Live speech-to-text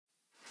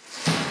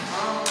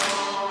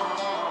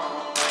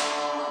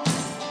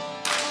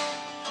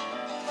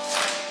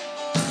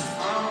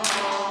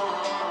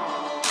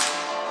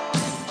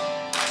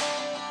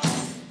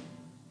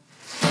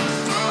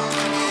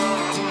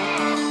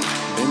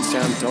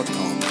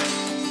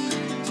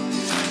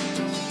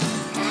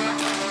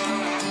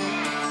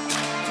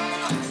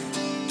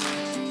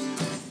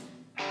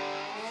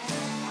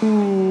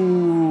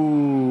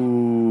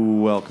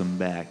Welcome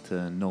back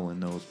to Nolan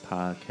Knows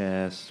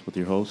Podcast with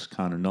your host,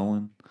 Connor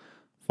Nolan.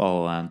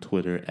 Follow on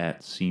Twitter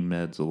at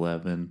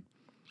CMEDS11.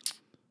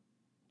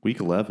 Week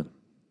 11.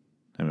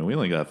 I mean, we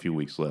only got a few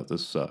weeks left.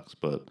 This sucks,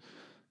 but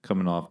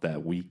coming off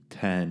that Week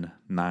 10,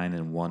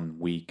 9-1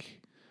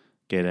 week,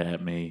 get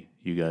at me.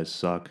 You guys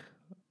suck.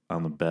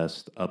 I'm the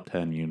best. Up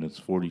 10 units,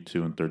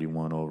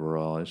 42-31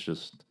 overall. It's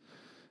just,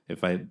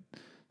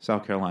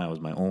 South Carolina was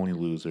my only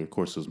loser. Of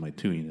course, it was my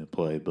 2-unit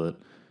play, but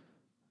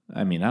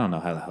I mean, I don't know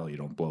how the hell you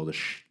don't blow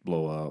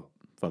out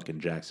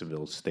fucking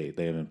Jacksonville State.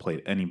 They haven't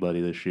played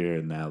anybody this year,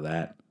 and now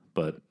that.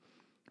 But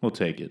we'll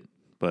take it.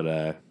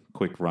 But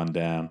quick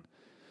rundown.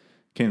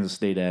 Kansas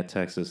State at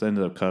Texas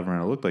ended up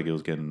covering. It looked like it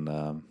was getting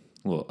a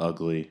little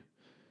ugly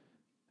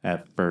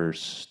at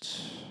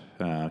first.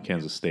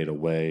 Kansas State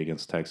away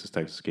against Texas.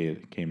 Texas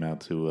came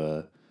out to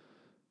a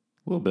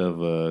little bit of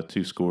a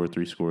 2-score,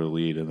 3-score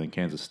lead, and then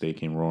Kansas State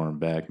came roaring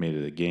back, made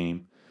it a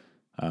game.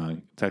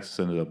 Texas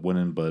ended up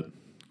winning, but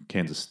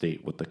Kansas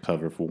State with the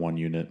cover for 1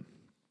 unit.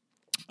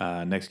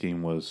 Next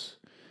game was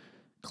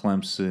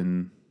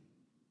Clemson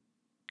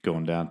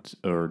going down,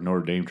 or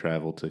Notre Dame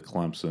traveled to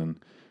Clemson.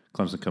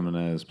 Clemson coming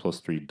in as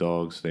 +3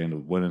 dogs. They ended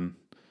up winning.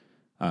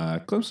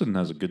 Clemson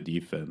has a good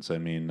defense. I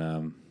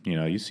mean,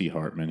 you see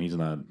Hartman. He's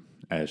not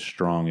as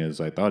strong as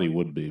I thought he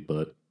would be,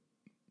 but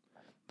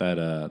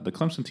the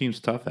Clemson team's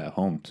tough at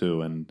home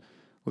too, and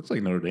looks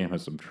like Notre Dame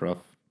has some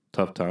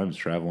tough times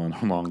traveling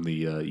along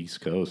the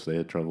East Coast. They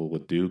had trouble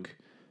with Duke.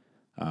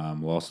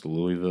 Lost to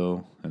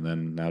Louisville, and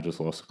then now just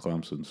lost to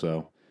Clemson.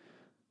 So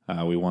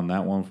we won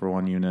that one for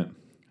 1 unit.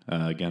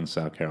 Again,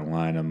 South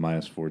Carolina,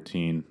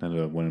 -14. Ended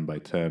up winning by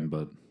 10,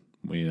 but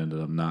we ended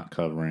up not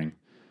covering.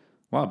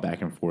 A lot of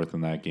back and forth in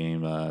that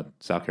game.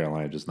 South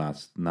Carolina just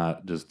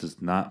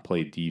does not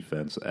play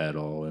defense at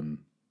all. And,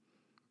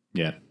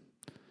 yeah.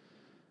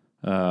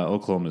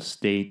 Oklahoma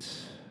State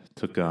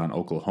took on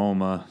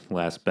Oklahoma.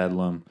 Last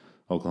Bedlam.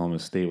 Oklahoma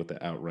State with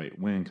the outright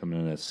win, coming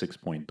in as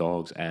 6-point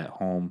dogs at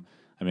home.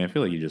 I mean, I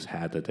feel like you just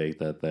had to take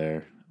that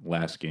there.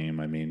 Last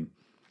game, I mean,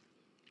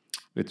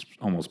 it's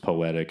almost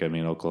poetic. I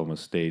mean, Oklahoma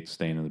State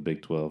staying in the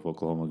Big 12,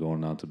 Oklahoma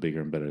going on to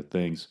bigger and better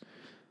things.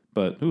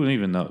 But who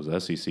even knows? The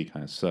SEC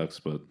kind of sucks,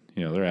 but,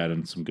 they're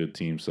adding some good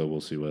teams, so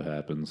we'll see what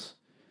happens.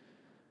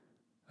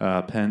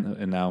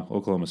 And now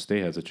Oklahoma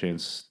State has a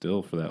chance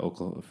still for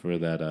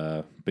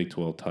that Big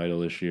 12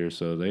 title this year,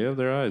 so they have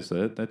their eyes.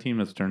 That team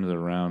has turned it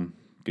around.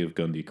 Give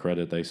Gundy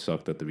credit. They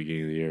sucked at the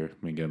beginning of the year.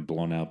 I mean, getting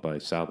blown out by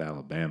South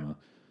Alabama.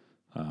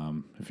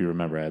 If you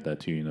remember, I had that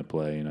 2-unit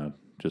play,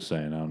 just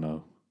saying, I don't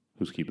know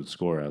who's keeping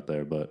score out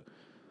there, but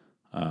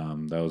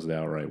that was the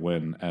outright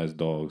win as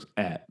dogs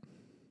at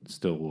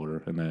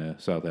Stillwater, and then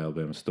South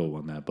Alabama still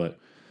won that. But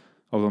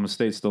Oklahoma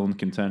State's still in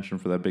contention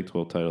for that Big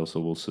 12 title, so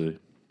we'll see.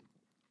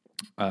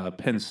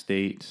 Penn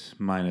State,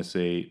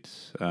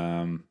 -8.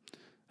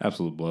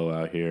 Absolute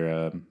blowout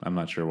here. I'm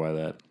not sure why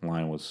that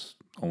line was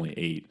only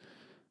 8.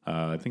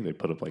 I think they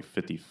put up like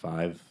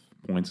 55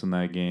 points in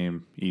that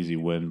game. Easy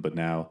win, but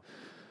now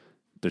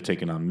they're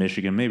taking on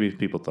Michigan. Maybe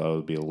people thought it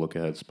would be a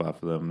look-ahead spot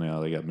for them.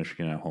 They got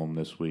Michigan at home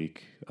this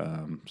week.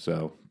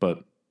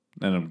 But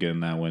ended up getting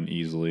that one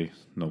easily.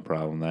 No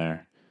problem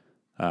there.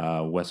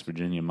 West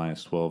Virginia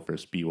 -12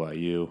 versus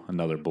BYU.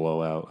 Another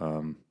blowout.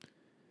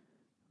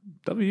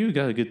 WU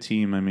got a good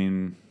team. I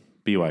mean,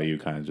 BYU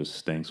kind of just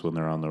stinks when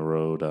they're on the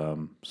road.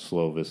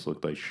 Slovis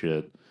looked like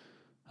shit.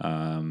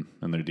 And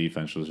their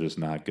defense was just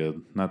not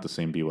good. Not the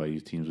same BYU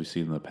teams we've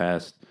seen in the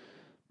past.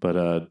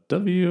 But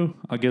W,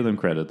 I'll give them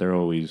credit. They're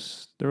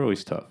always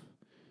tough.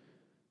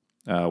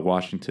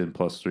 Washington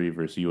 +3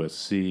 versus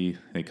USC.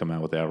 They come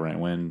out with the outright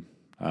win.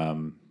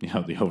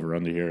 The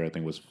over/under here I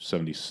think was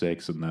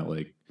 76, and that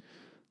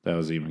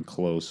was even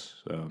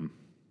close.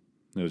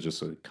 It was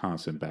just a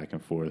constant back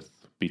and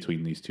forth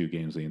between these two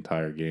games the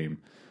entire game,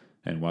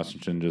 and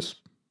Washington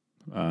just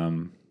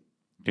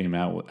came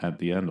out at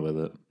the end with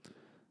it.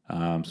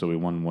 So we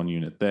won 1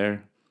 unit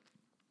there.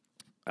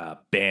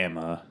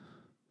 Bama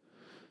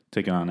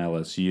taking on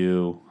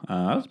LSU.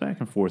 I was back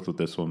and forth with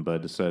this one, but I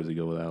decided to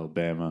go with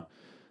Alabama.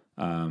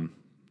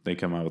 They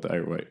come out with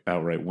the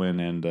outright win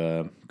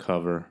and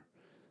cover.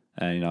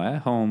 And,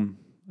 at home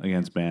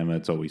against Bama,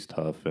 it's always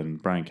tough.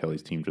 And Brian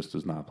Kelly's team just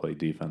does not play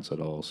defense at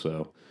all.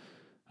 So,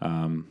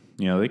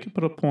 they can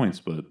put up points,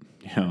 but,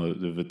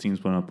 if a team's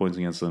putting up points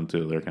against them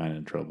too, they're kind of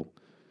in trouble.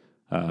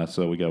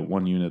 So we got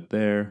 1 unit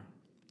there.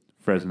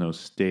 Fresno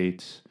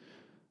State,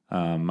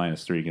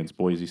 -3 against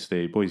Boise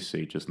State. Boise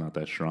State just not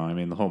that strong. I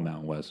mean, the whole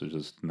Mountain West is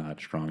just not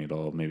strong at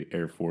all. Maybe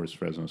Air Force,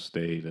 Fresno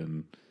State,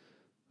 and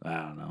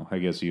I don't know. I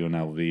guess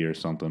UNLV or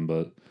something,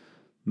 but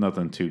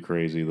nothing too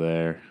crazy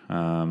there.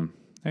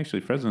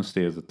 Actually, Fresno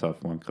State is a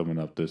tough one coming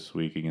up this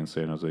week against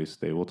San Jose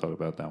State. We'll talk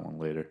about that one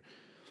later.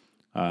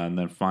 And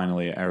then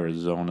finally,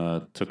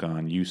 Arizona took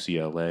on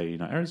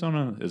UCLA.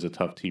 Arizona is a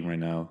tough team right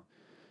now.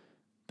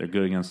 They're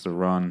good against the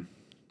run.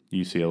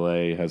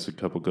 UCLA has a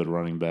couple good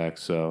running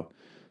backs, so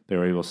They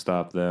were able to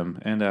stop them,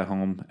 and at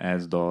home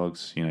as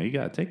dogs, you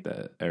got to take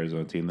that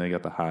Arizona team. They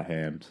got the hot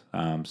hand,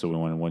 so we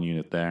won 1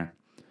 unit there.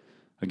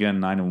 Again,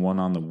 9-1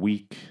 on the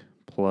week,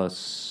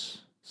 plus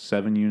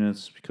 7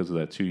 units because of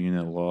that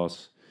 2-unit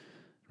loss.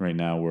 Right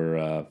now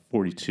we're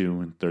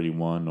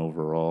 42-31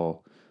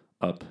 overall,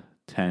 up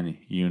 10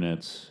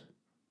 units.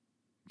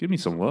 Give me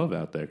some love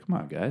out there. Come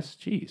on, guys.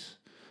 Jeez.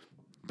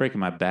 Breaking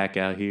my back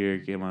out here,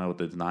 getting out with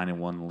the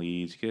 9-1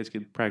 leads. You guys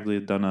could practically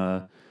have done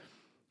a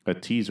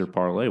teaser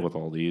parlay with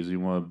all these. You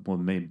would have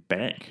made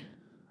bank.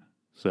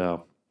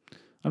 So,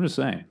 I'm just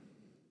saying.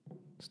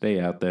 Stay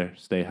out there.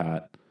 Stay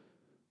hot.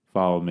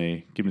 Follow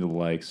me. Give me the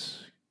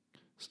likes.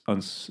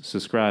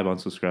 Unsubscribe,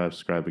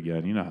 subscribe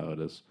again. You know how it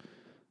is.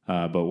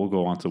 But we'll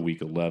go on to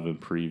Week 11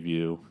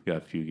 preview. Got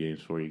a few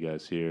games for you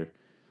guys here.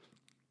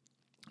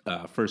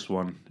 First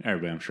one,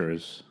 everybody I'm sure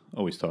is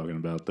always talking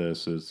about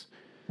this, is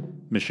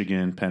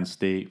Michigan, Penn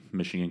State.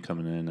 Michigan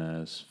coming in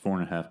as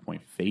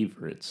 4.5-point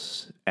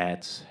favorites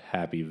at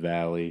Happy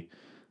Valley.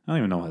 I don't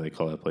even know how they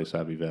call that place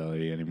Happy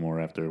Valley anymore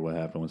after what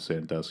happened with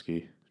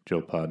Sandusky.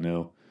 Joe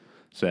Podnew.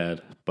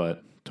 Sad,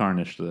 but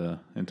tarnished the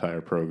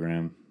entire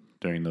program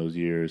during those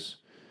years.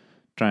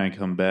 Trying to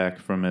come back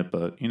from it,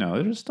 but,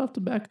 it's just tough to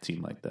back a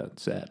team like that.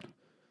 Sad.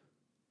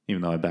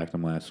 Even though I backed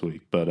them last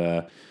week.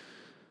 But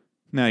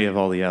now you have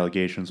all the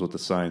allegations with the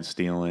sign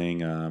stealing,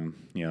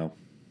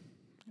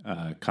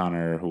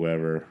 Connor,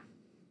 whoever,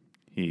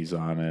 he's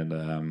on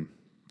it,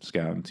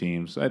 scouting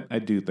teams. I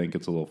do think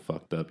it's a little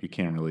fucked up. You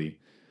can't really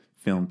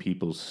film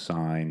people's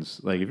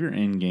signs. Like, if you're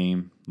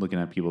in-game looking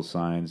at people's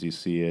signs, you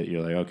see it,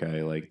 you're like,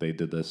 okay, like, they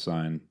did this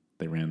sign,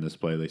 they ran this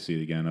play, they see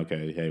it again,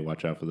 okay, hey,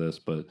 watch out for this.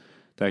 But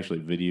to actually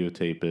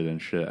videotape it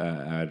and shit,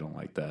 I don't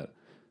like that.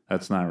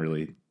 That's not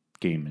really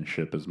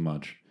gamemanship as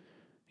much.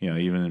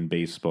 Even in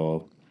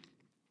baseball,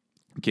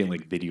 you can't,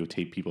 like,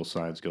 videotape people's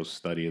signs, go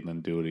study it, and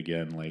then do it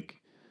again. Like,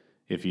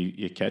 if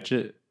you catch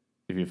it,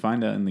 if you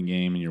find out in the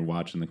game and you're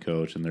watching the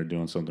coach and they're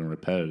doing something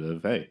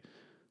repetitive, hey,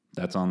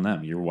 that's on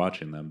them. You're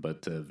watching them,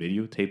 but to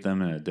videotape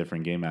them in a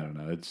different game, I don't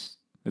know. It's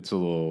a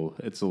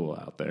little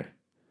out there.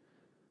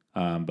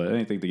 But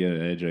anything to get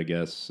an edge, I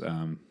guess.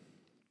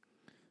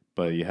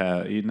 But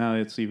now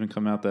it's even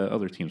come out that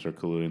other teams are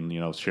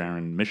colluding,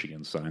 sharing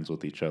Michigan signs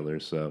with each other.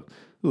 So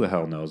who the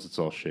hell knows? It's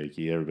all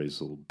shaky. Everybody's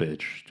a little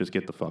bitch. Just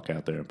get the fuck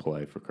out there and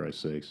play, for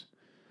Christ's sakes.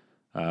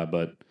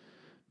 But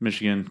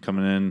Michigan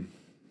coming in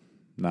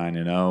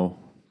 9-0,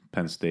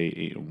 Penn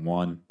State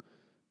 8-1.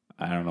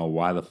 I don't know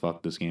why the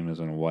fuck this game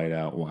isn't a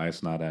whiteout, why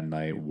it's not at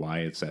night, why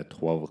it's at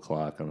 12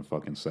 o'clock on a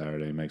fucking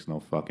Saturday. It makes no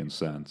fucking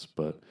sense.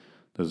 But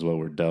this is what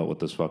we're dealt with,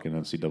 this fucking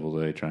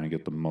NCAA, trying to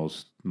get the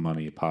most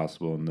money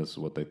possible, and this is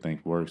what they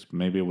think works.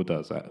 Maybe it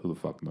does that. Who the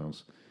fuck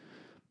knows?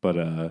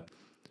 But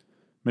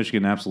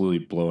Michigan absolutely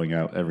blowing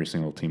out every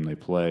single team they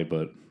play,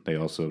 but they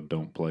also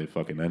don't play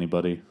fucking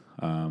anybody.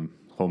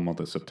 Whole month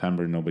of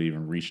September, nobody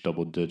even reached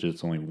double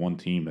digits. Only one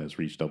team has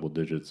reached double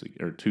digits,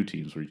 or two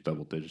teams reached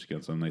double digits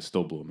against them. They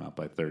still blew them out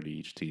by 30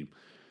 each team.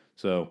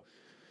 So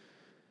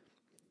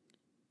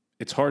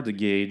it's hard to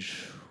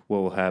gauge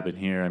what will happen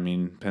here. I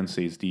mean, Penn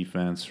State's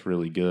defense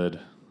really good.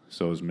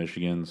 So is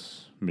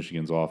Michigan's.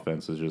 Michigan's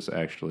offense is just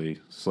actually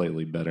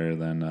slightly better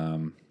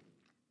than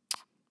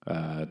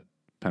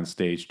Penn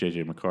State's.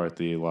 J.J.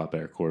 McCarthy, a lot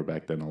better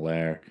quarterback than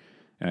Allaire.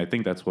 And I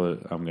think that's what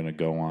I'm going to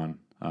go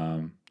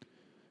on.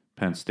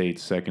 Penn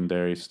State's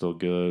secondary still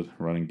good.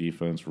 Running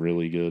defense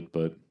really good.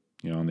 But,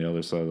 on the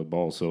other side of the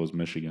ball, so is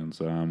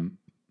Michigan's. And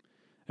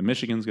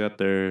Michigan's got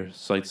their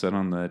sights set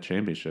on the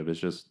championship.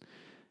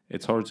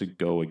 It's hard to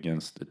go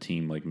against a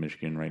team like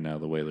Michigan right now,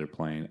 the way they're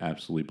playing,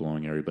 absolutely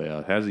blowing everybody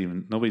out.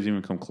 Nobody's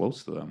even come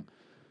close to them.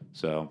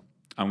 So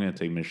I'm going to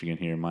take Michigan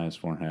here,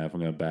 -4.5. I'm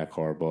going to back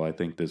Harbaugh. I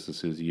think this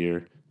is his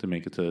year to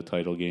make it to the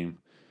title game.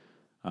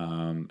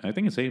 I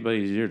think it's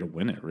anybody's year to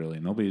win it, really.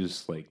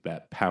 Nobody's like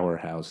that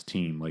powerhouse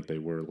team like they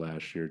were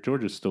last year.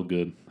 Georgia's still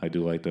good. I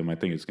do like them. I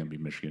think it's going to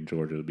be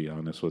Michigan-Georgia, to be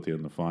honest with you,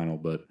 in the final,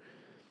 but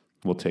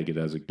we'll take it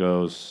as it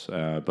goes.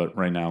 But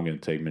right now I'm going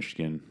to take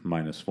Michigan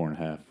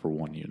 -4.5 for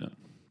 1 unit.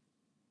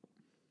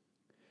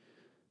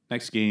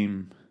 Next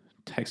game,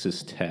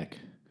 Texas Tech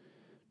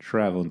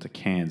traveling to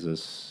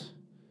Kansas.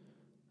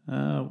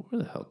 Where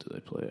the hell do they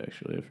play,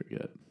 actually? I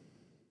forget.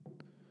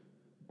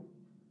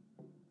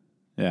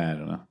 Yeah, I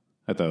don't know.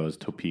 I thought it was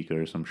Topeka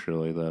or some shit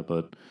like that.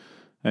 But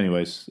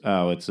anyways,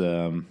 it's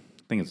I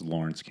think it's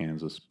Lawrence,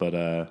 Kansas.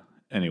 But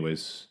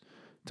anyways,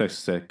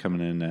 Texas Tech coming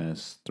in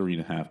as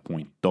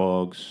 3.5-point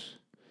dogs.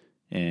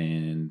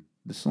 And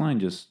this line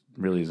just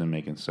really isn't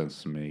making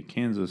sense to me.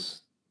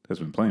 Kansas has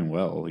been playing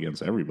well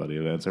against everybody.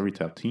 Against every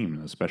top team,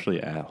 and especially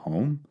at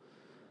home.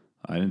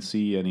 I didn't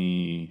see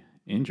any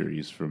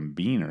injuries from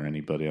Bean or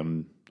anybody.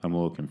 I'm a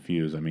little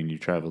confused. I mean, you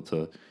traveled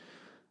to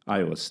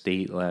Iowa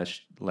State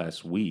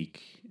last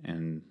week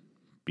and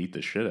beat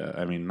the shit out.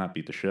 I mean, not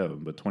beat the shit out of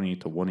them, but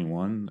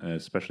 28-21,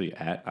 especially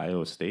at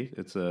Iowa State.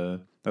 That's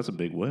a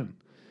big win.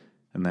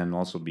 And then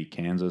also beat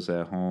Kansas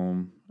at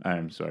home.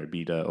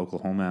 Beat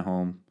Oklahoma at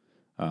home.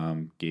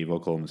 Gave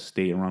Oklahoma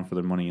State a run for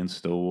their money in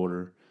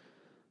Stillwater.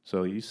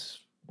 So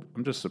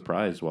I'm just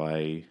surprised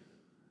why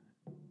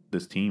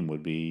this team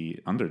would be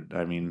under.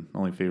 I mean,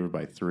 only favored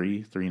by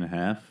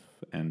 3.5,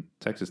 and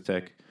Texas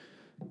Tech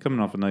coming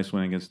off a nice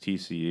win against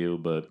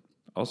TCU, but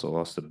also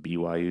lost to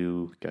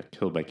BYU, got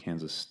killed by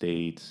Kansas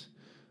State,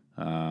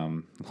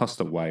 lost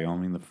to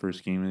Wyoming the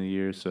first game of the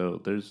year. So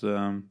there's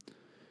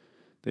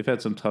they've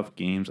had some tough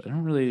games.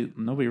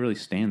 Nobody really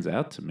stands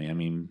out to me. I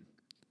mean,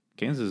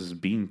 Kansas is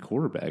being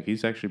quarterback.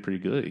 He's actually pretty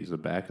good. He's a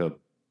backup,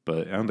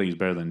 but I don't think he's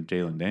better than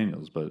Jalen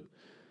Daniels. But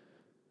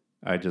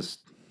I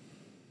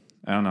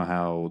don't know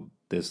how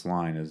this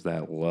line is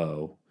that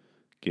low,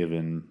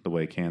 given the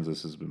way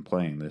Kansas has been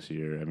playing this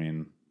year. I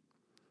mean,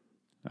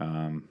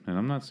 and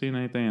I'm not seeing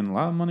anything. And a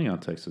lot of money on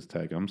Texas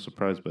Tech. I'm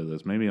surprised by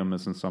this. Maybe I'm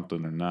missing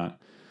something or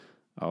not.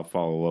 I'll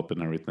follow up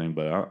and everything,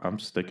 but I'm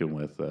sticking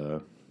with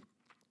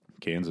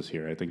Kansas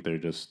here. I think they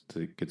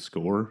could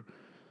score.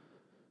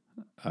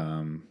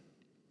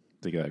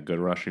 They got a good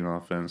rushing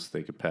offense.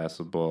 They could pass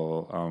the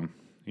ball.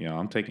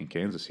 I'm taking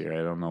Kansas here.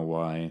 I don't know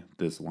why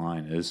this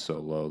line is so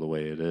low the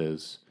way it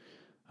is.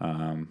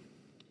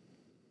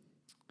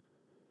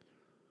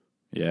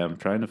 Yeah, I'm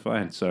trying to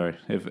find. Sorry,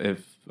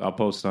 if I'll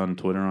post on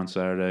Twitter on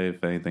Saturday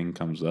if anything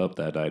comes up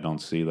that I don't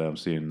see that I'm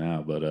seeing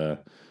now. But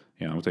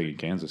I'm taking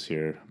Kansas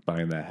here,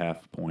 buying that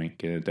half point,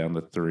 get it down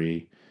to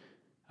 3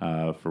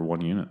 for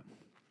 1 unit.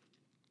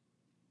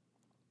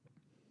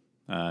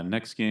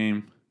 Next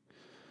game,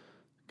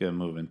 gonna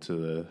move into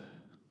the.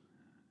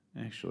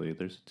 Actually,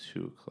 there's a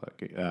 2:00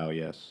 game. Oh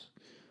yes,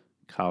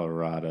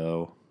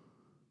 Colorado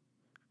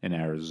and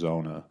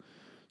Arizona.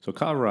 So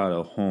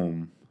Colorado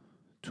home.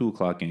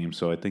 2:00 game,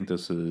 so I think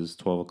this is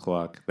 12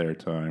 o'clock their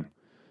time,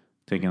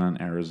 taking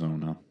on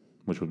Arizona,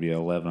 which would be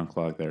 11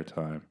 o'clock their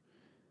time.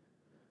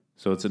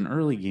 So it's an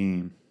early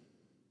game.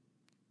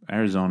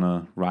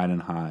 Arizona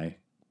riding high,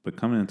 but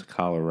coming into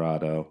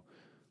Colorado,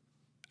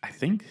 I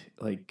think,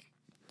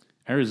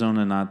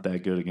 Arizona not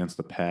that good against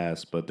the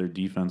pass, but their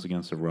defense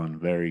against the run,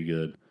 very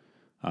good.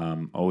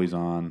 Always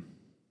on.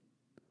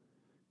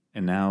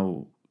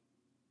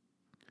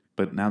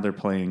 But now they're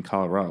playing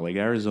Colorado. Like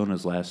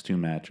Arizona's last 2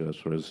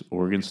 matchups was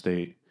Oregon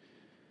State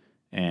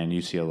and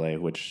UCLA,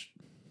 which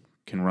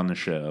can run the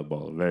shit out of the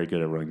ball. Very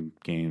good at running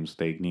games.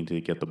 They need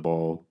to get the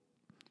ball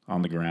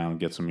on the ground,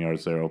 get some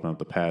yards there, open up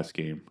the pass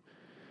game.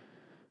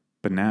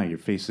 But now you're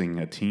facing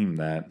a team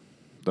that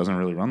doesn't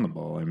really run the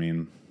ball. I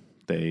mean,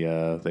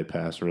 they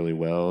pass really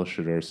well.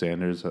 Shedeur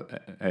Sanders,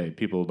 hey,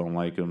 people don't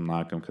like him,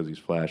 knock him because he's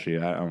flashy.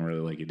 I don't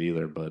really like it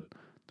either, but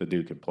the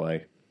dude can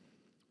play.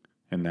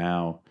 And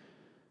now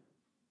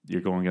you're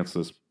going against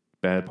this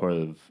bad part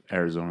of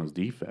Arizona's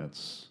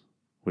defense,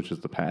 which is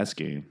the pass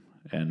game.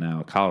 And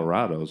now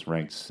Colorado's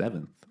ranked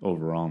 7th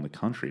overall in the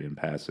country in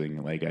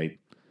passing. Like,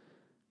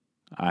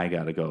 I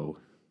got to go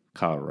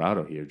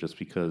Colorado here just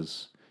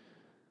because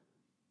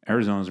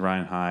Arizona's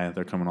riding high.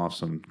 They're coming off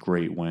some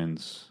great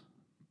wins.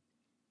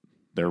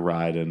 They're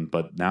riding,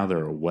 but now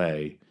they're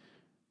away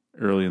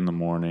early in the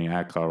morning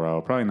at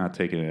Colorado. Probably not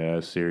taking it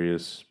as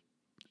serious.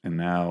 And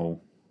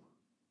now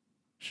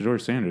Shedeur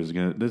Sanders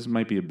this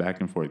might be a back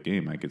and forth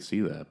game. I could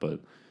see that,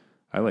 but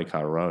I like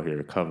Colorado here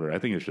to cover. I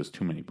think it's just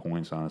too many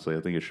points, honestly.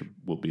 I think it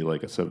will be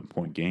like a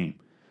 7-point game.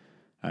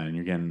 And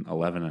you're getting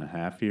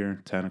 11.5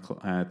 here, 10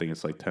 o'clock. I think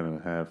it's like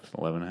 10.5,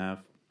 11.5.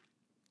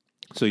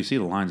 So you see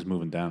the lines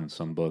moving down in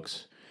some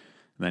books.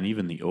 And then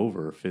even the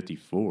over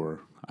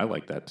 54, I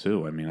like that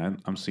too. I mean,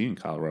 I'm seeing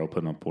Colorado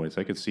putting up points.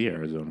 I could see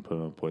Arizona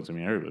putting up points. I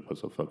mean, everybody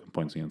puts up fucking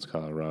points against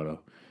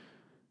Colorado.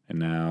 And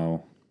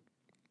now,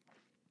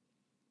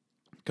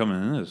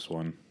 coming into this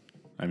one,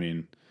 I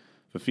mean,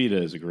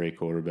 Fafita is a great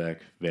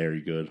quarterback,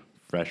 very good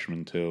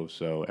freshman too.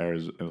 So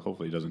Arizona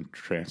hopefully doesn't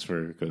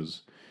transfer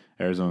because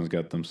Arizona's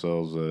got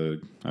themselves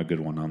a good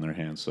one on their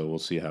hands. So we'll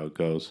see how it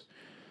goes.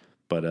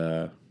 But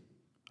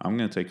I'm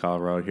going to take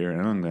Colorado here,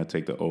 and I'm going to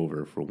take the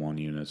over for 1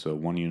 unit. So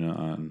 1 unit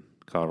on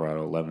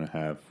Colorado,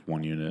 11.5,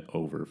 1 unit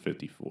over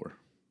 54.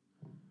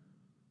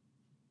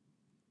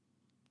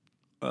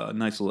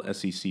 Nice little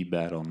SEC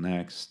battle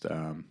next.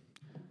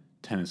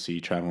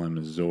 Tennessee traveling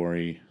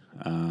Missouri.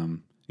 A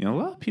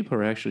lot of people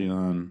are actually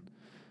on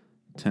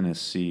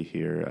Tennessee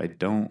here. I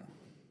don't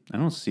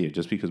see it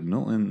just because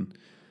Milton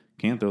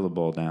can't throw the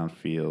ball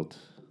downfield,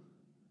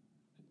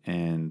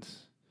 and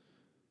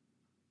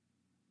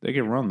they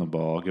can run the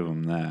ball. I'll give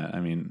them that. I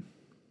mean,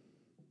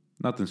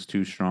 nothing's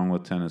too strong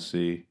with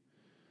Tennessee.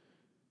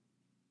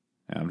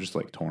 Yeah, I'm just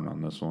torn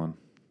on this one,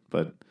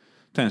 but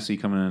Tennessee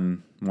coming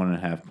in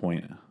 1.5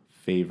 point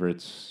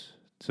favorites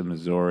to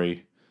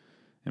Missouri.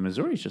 And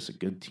Missouri's just a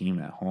good team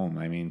at home.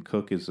 I mean,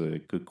 Cook is a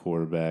good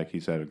quarterback.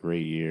 He's had a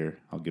great year.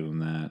 I'll give him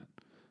that.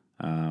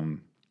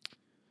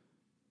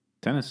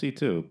 Tennessee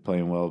too,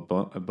 playing well.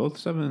 Both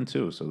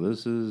 7-2. So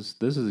this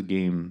is a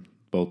game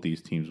both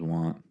these teams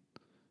want.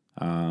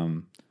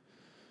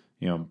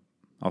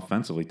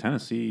 Offensively,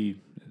 Tennessee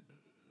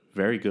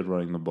very good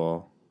running the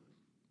ball.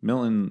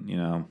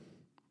 Milton,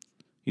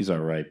 he's all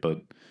right,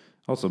 but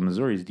also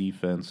Missouri's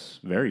defense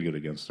very good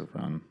against the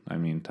run. I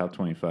mean, top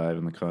 25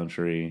 in the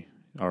country.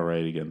 All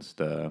right against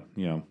the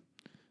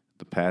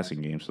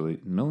passing game. So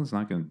Milton's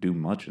not going to do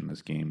much in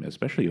this game,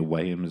 especially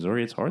away in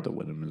Missouri. It's hard to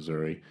win in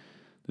Missouri.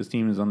 This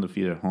team is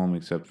undefeated at home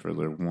except for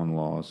their one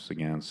loss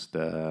against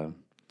who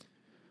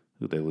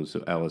they lose to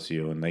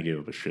LSU, and they gave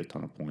up a shit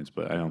ton of points.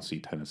 But I don't see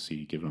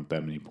Tennessee giving up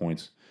that many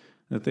points.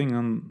 The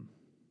thing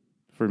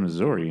for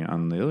Missouri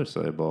on the other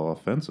side of the ball,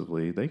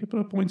 offensively, they could put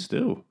up points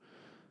too,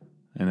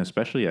 and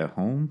especially at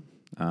home.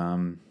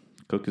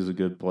 Cook is a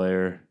good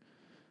player.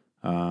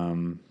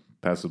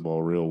 Passes the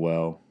ball real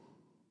well.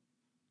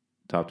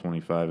 Top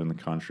 25 in the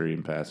country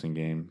in passing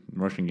game.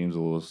 Rushing game's a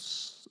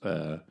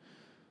little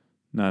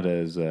not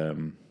as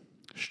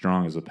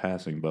strong as the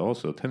passing, but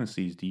also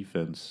Tennessee's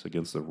defense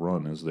against the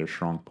run is their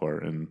strong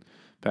part, and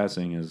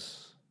passing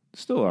is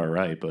still all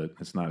right, but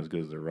it's not as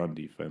good as their run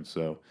defense.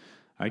 So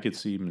I could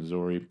see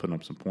Missouri putting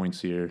up some points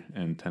here,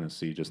 and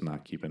Tennessee just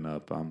not keeping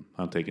up. I'm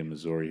taking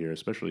Missouri here,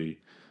 especially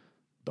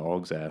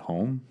dogs at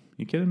home.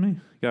 You kidding me? You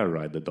gotta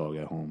ride the dog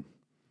at home.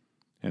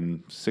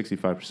 And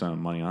 65% of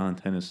money on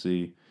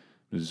Tennessee,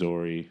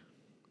 Missouri,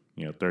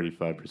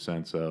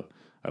 35%. So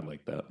I'd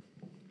like that.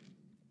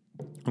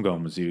 I'm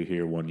going Mizzou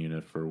here, 1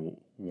 unit for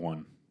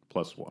 1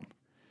 plus 1.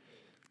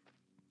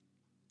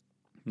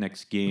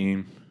 Next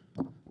game.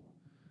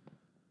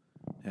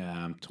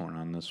 Yeah, I'm torn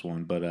on this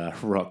one, but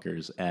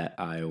Rutgers at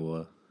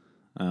Iowa.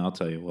 I'll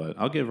tell you what,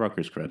 I'll give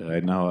Rutgers credit. I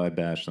know I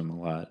bash them a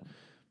lot,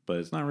 but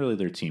it's not really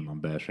their team I'm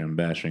bashing. I'm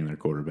bashing their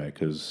quarterback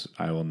because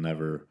I will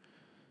never,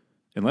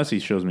 unless he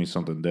shows me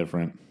something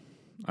different,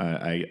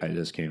 I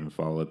just can't even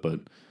follow it.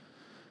 But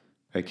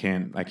I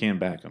can't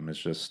back them.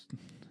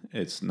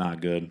 It's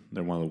not good.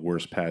 They're one of the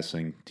worst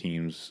passing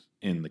teams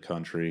in the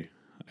country.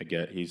 I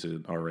get he's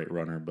an all right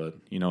runner, but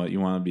you know what? You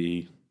want to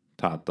be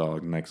top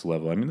dog, next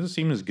level. I mean, this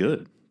team is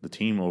good. The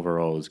team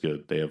overall is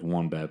good. They have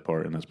one bad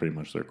part, and that's pretty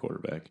much their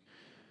quarterback.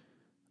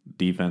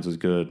 Defense is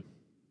good.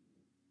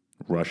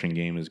 Rushing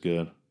game is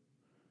good.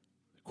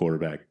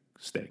 Quarterback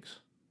stinks.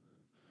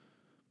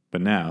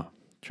 But now,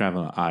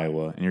 traveling to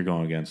Iowa, and you're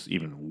going against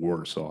even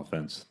worse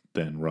offense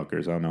than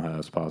Rutgers. I don't know how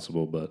that's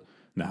possible, but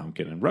no, I'm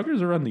kidding.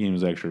 Rutgers' run game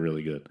is actually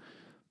really good,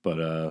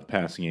 but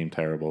passing game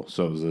terrible.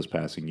 So is this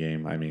passing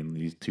game. I mean,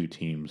 these two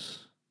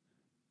teams.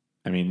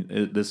 I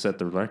mean, this set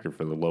the record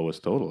for the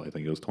lowest total. I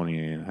think it was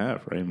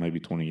 28.5, right? It might be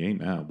 28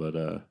 now,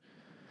 but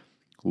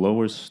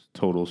lowest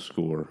total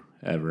score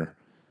ever.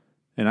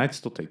 And I'd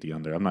still take the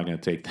under. I'm not going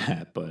to take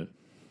that, but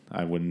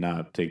I would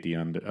not take the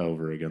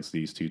over against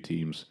these two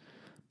teams.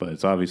 But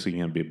it's obviously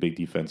going to be a big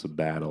defensive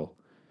battle.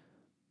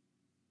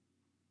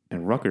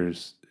 And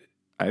Rutgers,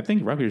 I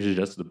think Rutgers is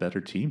just the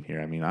better team here.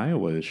 I mean,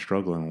 Iowa is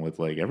struggling with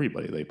like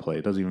everybody they play.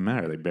 It doesn't even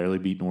matter. They barely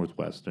beat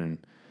Northwestern,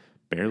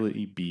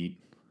 barely beat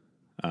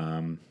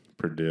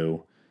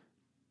Purdue,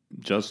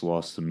 just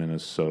lost to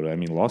Minnesota. I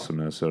mean, lost to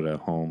Minnesota at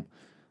home,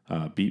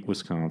 beat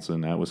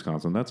Wisconsin at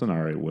Wisconsin. That's an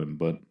all right win,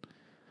 but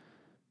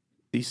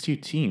these two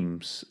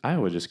teams,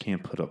 Iowa just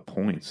can't put up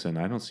points, and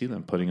I don't see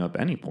them putting up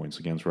any points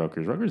against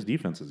Rutgers. Rutgers'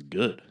 defense is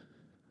good,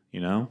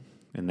 And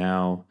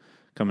now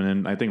coming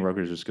in, I think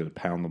Rutgers is just going to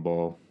pound the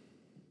ball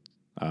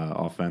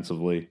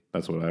offensively.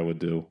 That's what I would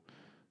do.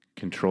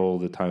 Control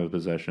the time of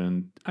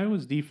possession.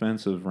 Iowa's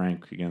defensive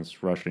rank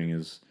against rushing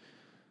is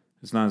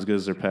not as good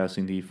as their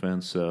passing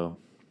defense, so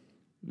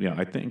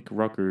I think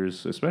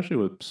Rutgers, especially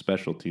with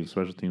special teams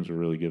are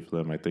really good for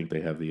them. I think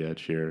they have the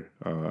edge here.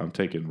 I'm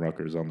taking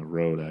Rutgers on the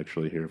road,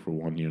 actually, here for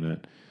 1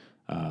 unit,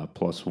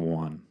 plus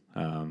 1.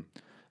 I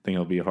think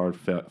it'll be a hard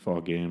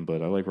fall game,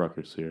 but I like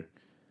Rutgers here.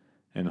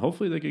 And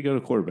hopefully they could go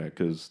to quarterback,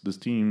 because this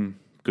team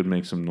could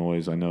make some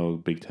noise. I know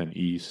Big Ten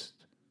East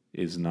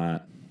is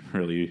not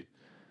really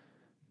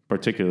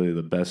particularly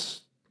the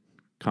best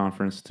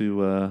conference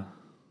to,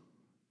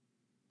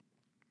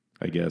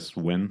 I guess,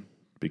 win,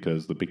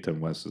 because the Big Ten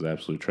West is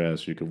absolute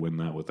trash. You could win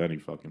that with any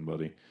fucking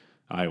buddy.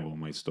 Iowa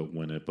might still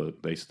win it,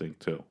 but they stink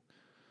too.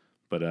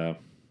 But I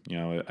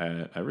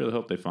really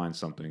hope they find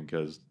something,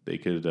 because they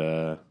could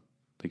have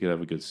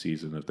a good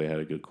season if they had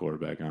a good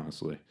quarterback,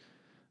 honestly.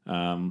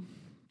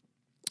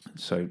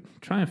 So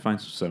try and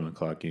find some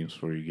 7:00 games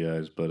for you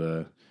guys,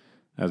 but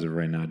as of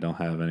right now, I don't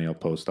have any. I'll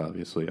post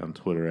obviously on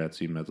Twitter at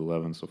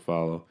CMeds11, so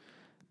follow.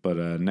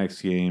 But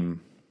next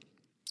game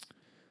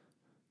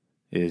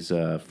is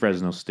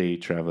Fresno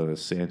State traveling to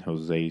San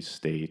Jose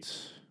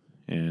State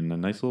in a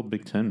nice little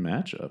Big Ten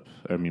matchup.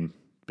 I mean,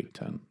 Big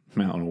Ten,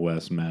 Mountain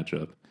West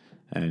matchup.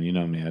 And you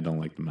know me, I don't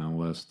like the Mountain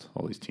West.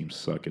 All these teams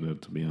suck at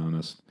it, to be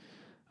honest.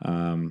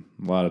 A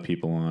lot of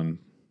people on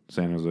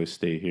San Jose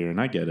State here, and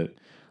I get it.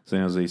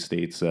 San Jose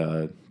State's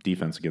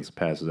defense against the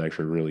pass is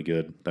actually really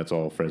good. That's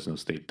all Fresno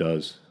State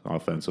does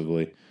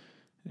offensively.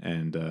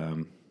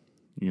 And,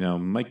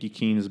 Mikey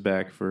Keene is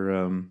back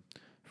for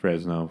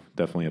Fresno,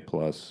 definitely a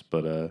plus.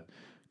 But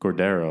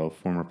Cordero,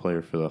 former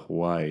player for the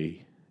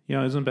Hawaii,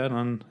 isn't bad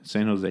on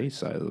San Jose's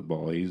side of the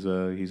ball. He's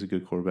a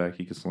good quarterback.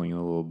 He can sling it a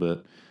little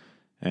bit.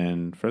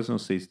 And Fresno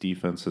State's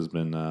defense has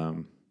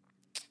been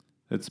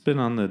it's been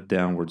on the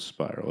downward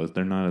spiral.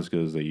 They're not as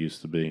good as they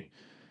used to be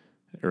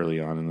early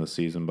on in the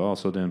season, but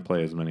also didn't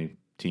play as many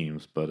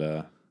teams.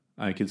 But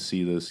I could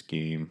see this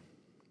game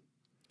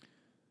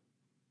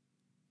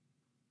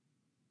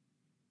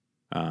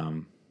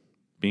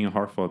being a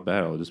hard-fought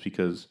battle, just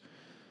because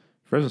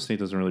Fresno State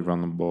doesn't really run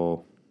the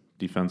ball.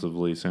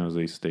 Defensively, San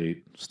Jose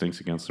State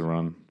stinks against the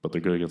run, but they're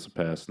good against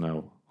the pass.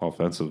 Now,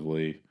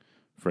 offensively,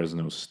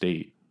 Fresno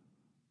State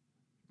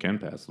can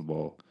pass the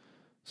ball.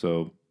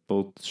 So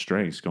both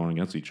strengths going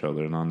against each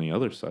other. And on the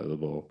other side of the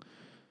ball,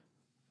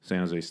 San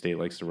Jose State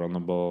likes to run the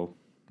ball,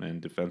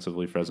 and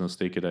defensively, Fresno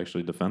State could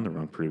actually defend the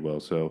run pretty well.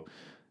 So,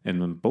 and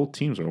then both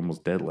teams are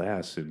almost dead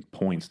last in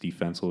points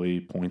defensively,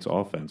 points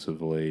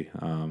offensively.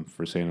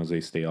 For San Jose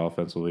State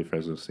offensively,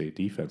 Fresno State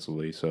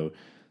defensively. So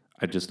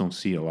I just don't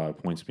see a lot of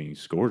points being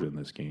scored in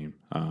this game.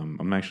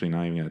 I'm actually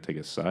not even going to take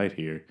a side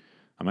here.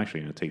 I'm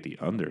actually going to take the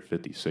under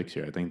 56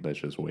 here. I think that's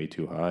just way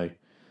too high.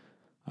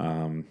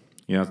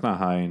 It's not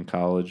high in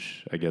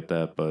college. I get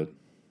that, but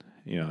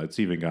it's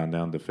even gone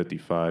down to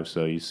 55.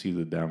 So you see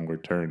the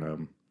downward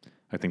turn.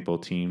 I think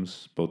both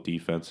teams, both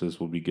defenses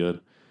will be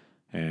good,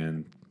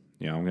 and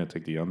I'm going to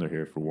take the under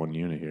here for 1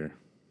 unit here.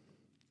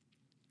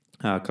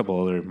 A couple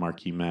other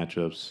marquee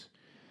matchups.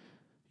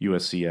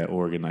 USC at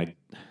Oregon.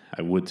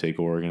 I would take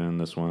Oregon in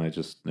this one. It's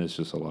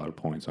just a lot of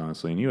points,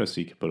 honestly. And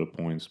USC could put up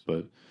points,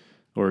 but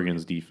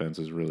Oregon's defense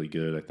is really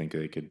good. I think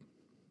they could,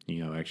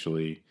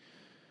 actually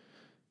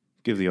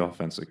give the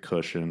offense a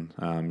cushion.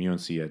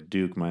 UNC at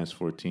Duke minus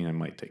 14. I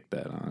might take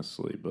that,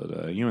 honestly. But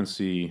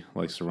UNC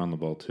likes to run the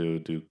ball too.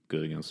 Duke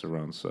good against the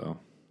run, so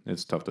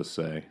it's tough to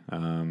say.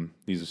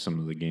 These are some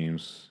of the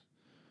games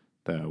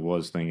that I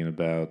was thinking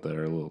about that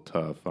are a little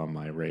tough on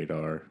my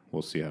radar.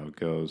 We'll see how it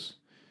goes.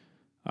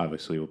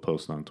 Obviously, we'll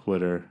post on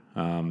Twitter.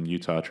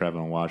 Utah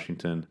traveling to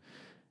Washington.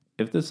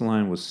 If this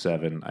line was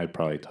 7, I'd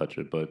probably touch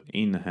it, but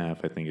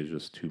 8.5 I think is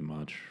just too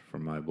much for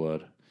my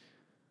blood.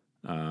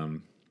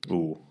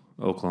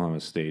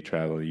 Oklahoma State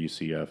traveling to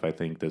UCF. I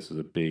think this is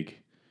a big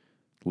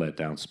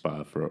letdown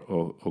spot for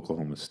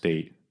Oklahoma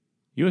State.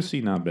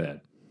 USC, not bad.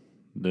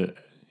 The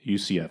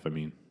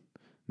UCF,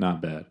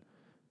 not bad.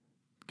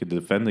 Could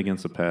defend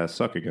against the pass,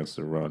 suck against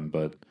the run,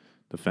 but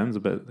defends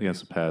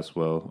against the pass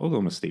well.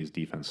 Oklahoma State's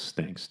defense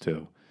stinks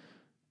too.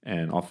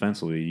 And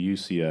offensively,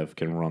 UCF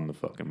can run the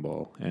fucking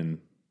ball. And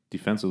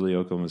defensively,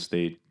 Oklahoma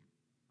State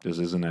just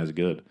isn't as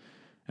good.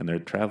 And they're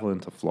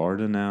traveling to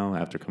Florida now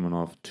after coming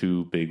off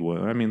 2 big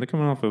wins. They're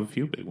coming off of a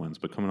few big wins,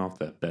 but coming off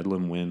that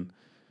Bedlam win,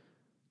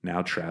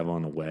 now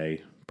traveling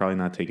away. Probably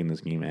not taking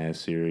this game as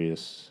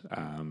serious.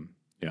 I'm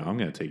going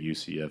to take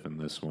UCF in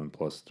this one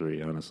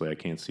 +3. Honestly, I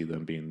can't see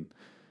them being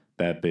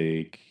that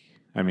big.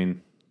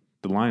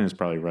 The line is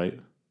probably right,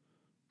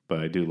 but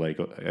I'd like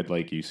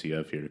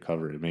UCF here to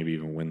cover it, maybe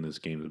even win this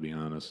game, to be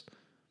honest.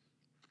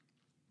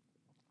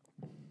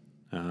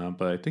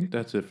 But I think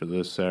that's it for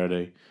this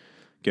Saturday.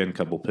 Again, a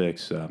couple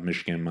picks.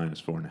 Michigan minus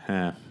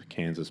 4.5,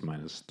 Kansas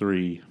minus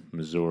 3,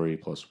 Missouri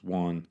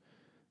 +1,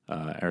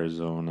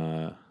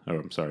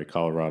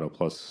 Colorado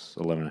plus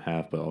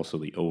 11.5, but also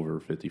the over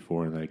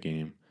 54 in that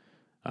game.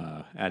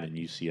 Adding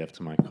UCF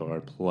to my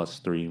card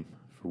 +3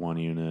 for 1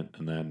 unit,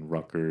 and then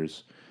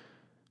Rutgers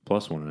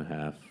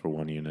 +1.5 for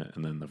 1 unit,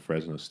 and then the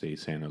Fresno State,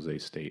 San Jose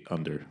State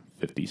under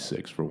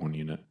 56 for 1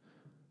 unit.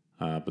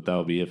 But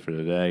that'll be it for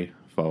today.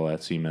 Follow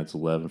at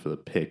CMEDS11 for the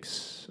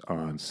picks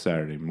on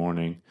Saturday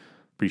morning.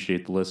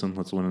 Appreciate the listen.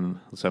 Let's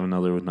have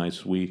another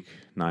nice week.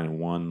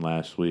 9-1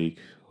 last week.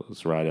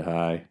 Let's ride it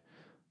high.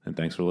 And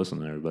thanks for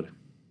listening, everybody.